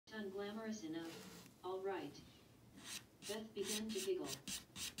glamorous enough, all right. Beth began to giggle.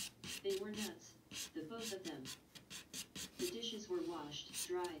 They were nuts, the both of them. The dishes were washed,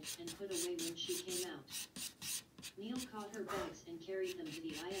 dried, and put away when she came out. Neil caught her bags and carried them to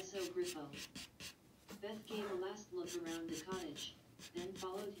the ISO Griffo. Beth gave a last look around the cottage, then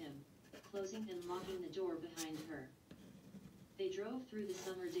followed him, closing and locking the door behind her. They drove through the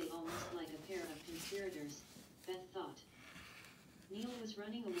summer day almost like a pair of conspirators, Beth thought. Neil was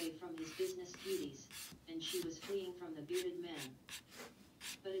running away from his business duties, and she was fleeing from the bearded man.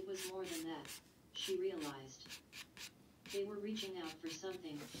 But it was more than that, she realized. They were reaching out for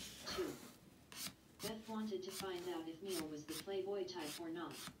something, too. Beth wanted to find out if Neil was the playboy type or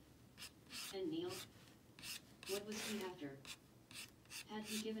not. And Neil? What was he after? Had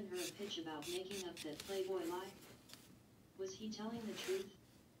he given her a pitch about making up that playboy lie? Was he telling the truth?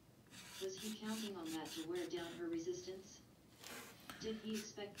 Was he counting on that to wear down her resistance? Did he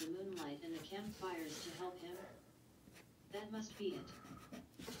expect the moonlight and the campfires to help him? That must be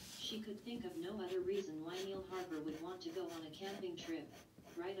it. She could think of no other reason why Neil Harper would want to go on a camping trip,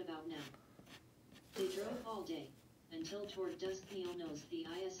 right about now. They drove all day, until toward dusk Neil nosed the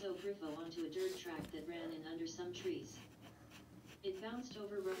ISO Griffo onto a dirt track that ran in under some trees. It bounced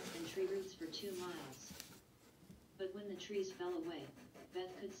over rocks and tree roots for 2 miles. But when the trees fell away,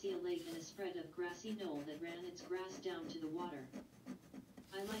 Beth could see a lake and a spread of grassy knoll that ran its grass down to the water.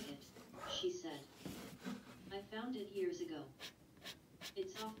 I like it, she said. I found it years ago.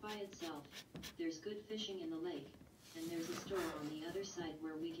 It's off by itself, there's good fishing in the lake, and there's a store on the other side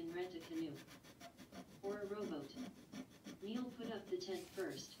where we can rent a canoe. Or a rowboat. Neil put up the tent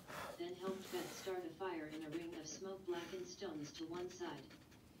first, then helped Beth start a fire in a ring of smoke-blackened stones to one side.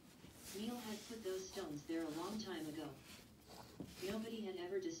 Neil had put those stones there a long time ago. Nobody had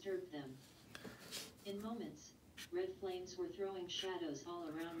ever disturbed them. In moments, red flames were throwing shadows all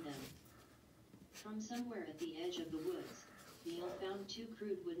around them. From somewhere at the edge of the woods, Neil found 2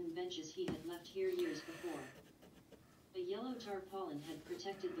 crude wooden benches he had left here years before. A yellow tarpaulin had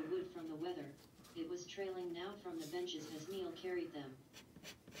protected the wood from the weather. It was trailing now from the benches as Neil carried them.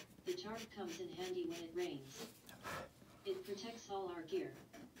 The tarp comes in handy when it rains. It protects all our gear.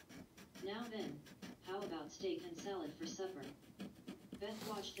 Now then, how about steak and salad for supper? Beth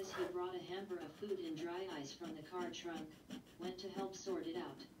watched as he brought a hamper of food and dry ice from the car trunk, went to help sort it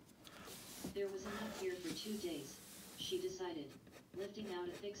out. There was enough here for 2 days, she decided, lifting out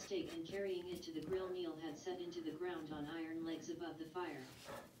a thick steak and carrying it to the grill Neil had set into the ground on iron legs above the fire.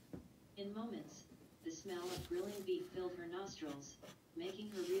 In moments, the smell of grilling beef filled her nostrils, making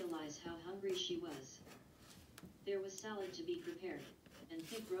her realize how hungry she was. There was salad to be prepared, and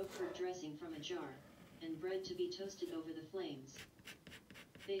thick Roquefort dressing from a jar, and bread to be toasted over the flames.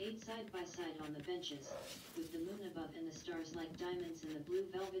 They ate side by side on the benches, with the moon above and the stars like diamonds in the blue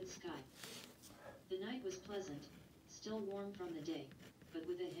velvet sky. The night was pleasant, still warm from the day, but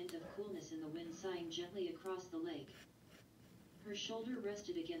with a hint of coolness in the wind sighing gently across the lake. Her shoulder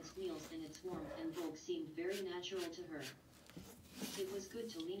rested against Neil's and its warmth and bulk seemed very natural to her. It was good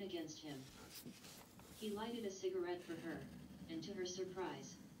to lean against him. He lighted a cigarette for her, and to her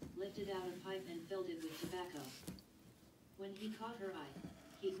surprise, lifted out a pipe and filled it with tobacco. When he caught her eye,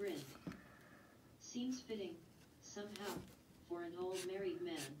 he grinned. Seems fitting, somehow, for an old married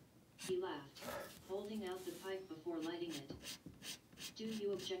man, he laughed, holding out the pipe before lighting it. Do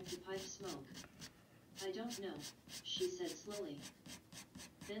you object to pipe smoke? I don't know, she said slowly.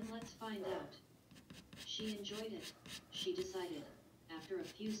 Then let's find out. She enjoyed it, she decided, after a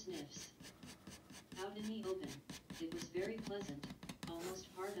few sniffs. Out in the open, it was very pleasant,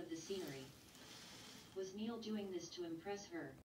 almost part of the scenery. Was Neil doing this to impress her?